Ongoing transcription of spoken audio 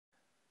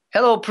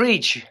Hello,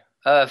 preach.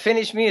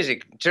 Finnish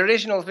music,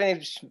 traditional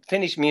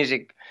Finnish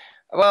music.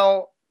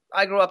 Well,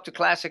 I grew up to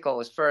classical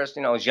at first,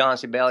 Jean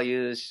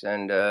Sibelius,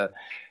 and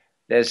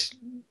there's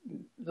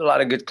a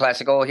lot of good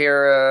classical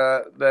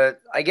here.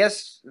 But I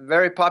guess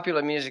very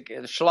popular music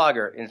is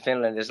Schlager in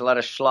Finland. There's a lot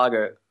of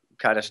Schlager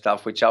kind of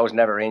stuff, which I was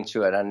never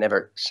into, and I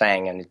never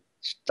sang, and it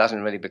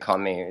doesn't really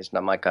become me. It's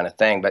not my kind of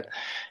thing. But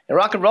in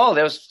rock and roll,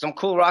 there was some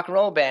cool rock and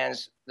roll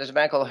bands. There's a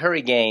band called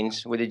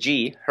Hurricanes with a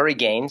G,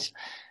 Hurricanes,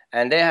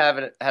 and they have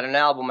had an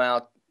album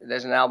out.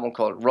 There's an album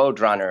called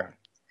Roadrunner,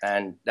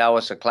 and that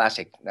was a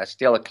classic. That's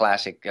still a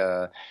classic.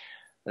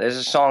 There's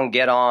a song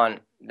 "Get On"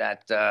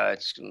 that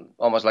it's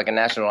almost like a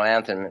national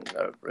anthem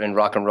in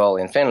rock and roll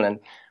in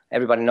Finland.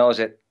 Everybody knows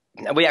it.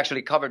 We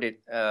actually covered it,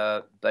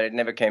 but it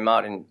never came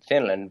out in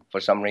Finland for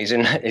some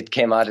reason. It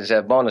came out as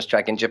a bonus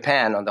track in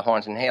Japan on the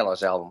Horns and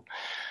Halos album.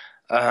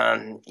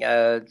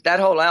 That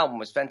whole album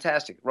was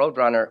fantastic.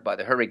 Roadrunner by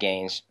the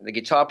Hurricanes. The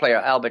guitar player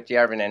Albert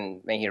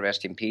Järvinen, may he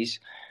rest in peace.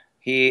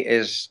 He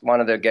was one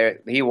of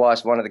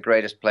the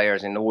greatest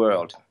players in the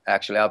world.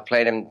 Actually, I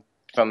played him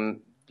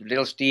from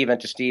Little Steven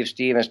to Steve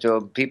Stevens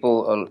to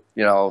people,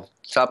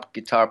 top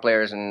guitar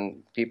players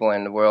and people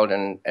in the world,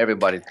 and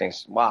everybody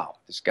thinks, "Wow,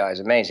 this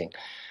guy's amazing."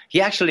 He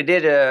actually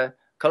did a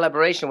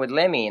collaboration with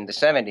Lemmy in the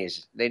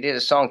 '70s. They did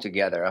a song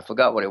together. I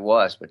forgot what it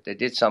was, but they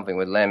did something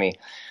with Lemmy.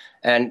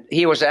 And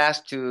he was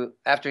asked to,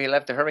 after he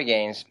left the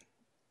Hurricanes,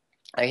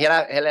 he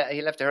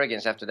left the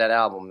Hurricanes after that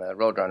album, the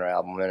Roadrunner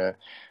album,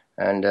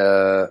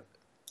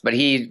 but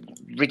he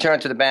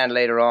returned to the band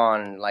later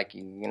on, like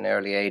in the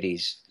early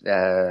 '80s.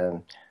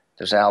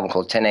 There's an album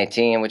called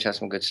 1018, which has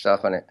some good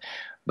stuff on it.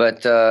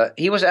 But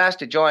he was asked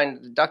to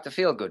join Dr.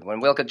 Feelgood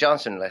when Wilco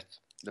Johnson left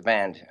the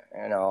band,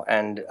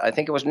 and I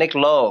think it was Nick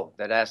Lowe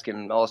that asked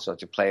him also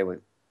to play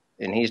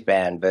in his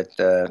band. But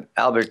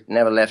Albert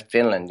never left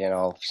Finland,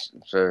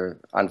 so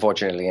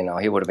unfortunately,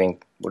 he would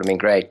have been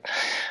great.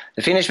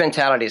 The Finnish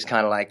mentality is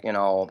kind of like,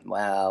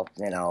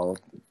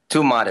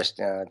 too modest,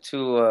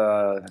 too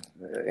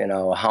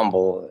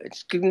humble.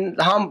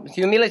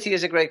 Humility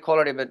is a great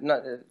quality, but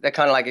they're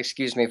kind of like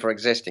excuse me for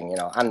existing.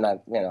 I'm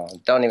not,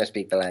 don't even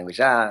speak the language.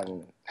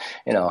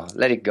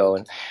 Let it go.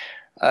 And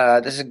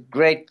there's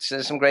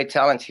some great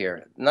talent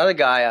here. Another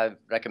guy I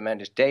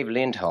recommend is Dave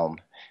Lindholm.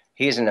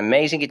 He's an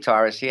amazing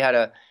guitarist. He had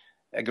a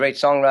great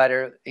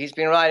songwriter. He's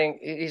been writing.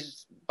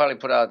 He's probably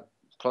put out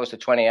close to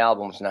 20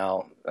 albums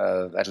now,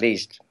 at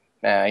least.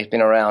 He's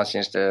been around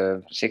since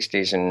the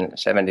 '60s and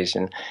 '70s,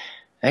 and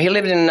he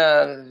lived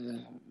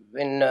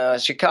in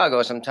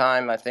Chicago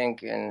sometime, I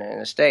think, in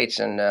the States,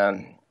 and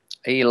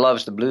he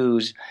loves the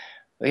blues.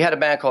 He had a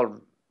band called the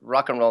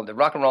Rock and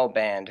Roll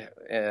Band.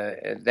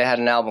 They had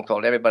an album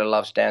called Everybody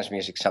Loves Dance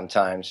Music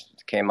Sometimes.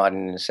 It came out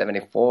in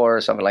 '74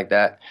 or something like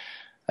that.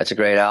 That's a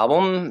great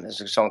album.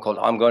 There's a song called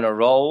I'm Gonna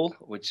Roll,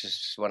 which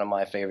is one of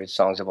my favorite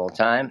songs of all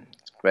time.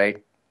 It's a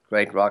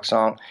great rock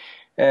song.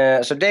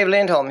 So Dave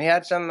Lindholm, he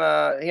had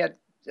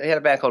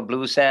a band called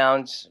Blue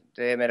Sounds.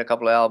 They made a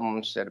couple of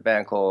albums. They had a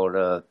band called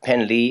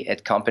Penn Lee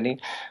at Company,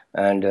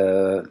 and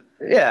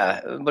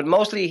but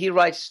mostly he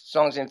writes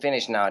songs in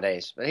Finnish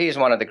nowadays. But he's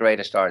one of the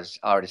greatest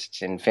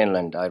artists in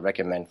Finland. I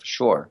recommend for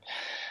sure.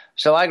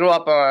 So I grew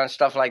up on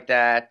stuff like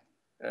that.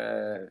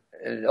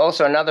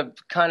 Also another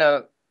kind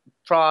of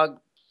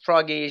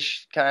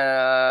prog-ish kind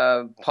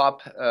of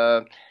pop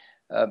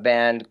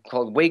band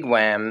called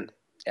Wigwam.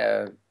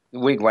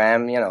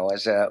 Wigwam,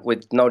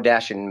 with no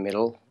dash in the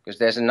middle, because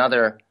there's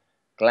another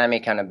glammy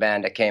kind of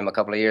band that came a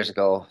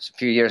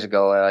few years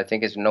ago. I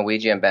think it's a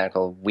Norwegian band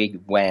called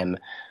Wigwam,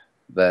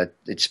 but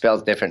it's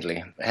spelled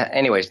differently.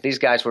 Anyways, this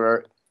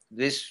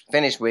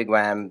Finnish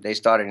Wigwam, they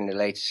started in the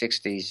late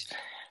 '60s,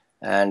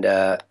 and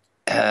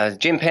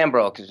Jim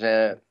Pembroke is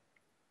an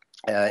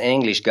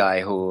English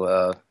guy who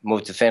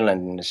moved to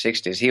Finland in the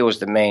 '60s. He was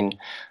the main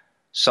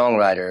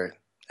songwriter.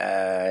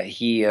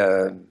 He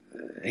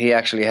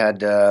actually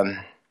had...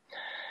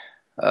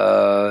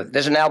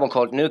 there's an album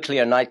called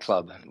Nuclear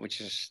Nightclub,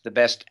 which is the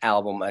best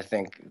album, I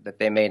think, that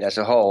they made as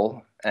a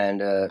whole.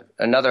 And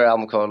another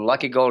album called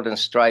Lucky Golden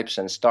Stripes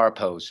and Star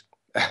Pose,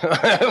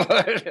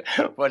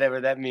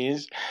 whatever that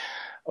means,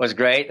 was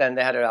great. And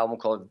they had an album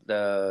called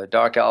the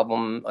Dark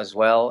Album as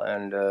well.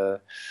 And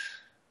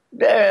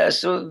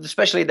so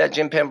especially that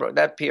Jim Pembroke,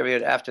 that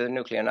period after the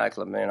Nuclear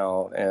Nightclub, in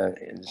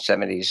the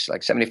 '70s,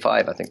 like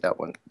 '75, I think that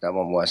one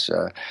was.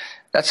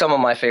 That's some of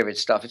my favorite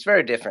stuff. It's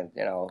very different,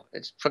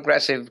 It's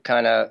progressive,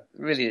 kind of,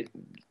 really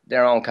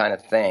their own kind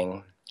of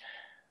thing.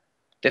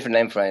 Different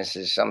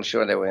influences. I'm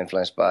sure they were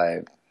influenced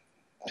by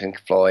Pink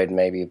Floyd,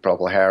 maybe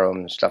Procol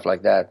Harum, stuff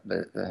like that.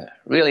 But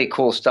really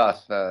cool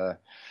stuff. So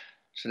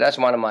that's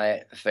one of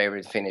my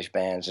favorite Finnish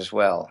bands as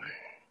well.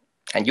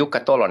 And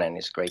Jukka Tolonen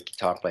is a great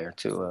guitar player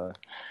too.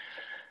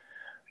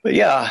 But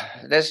yeah,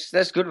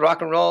 there's good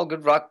rock and roll,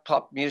 good rock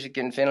pop music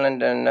in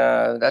Finland, and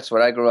that's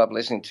what I grew up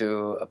listening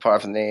to,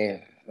 apart from the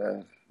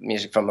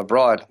music from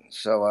abroad.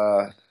 So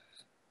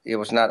it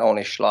was not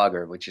only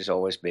Schlager, which is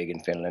always big in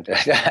Finland.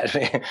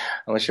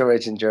 I'm sure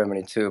it's in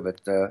Germany too,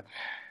 but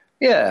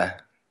yeah,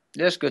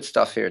 there's good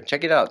stuff here.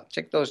 Check it out.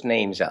 Check those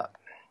names out.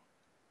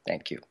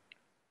 Thank you.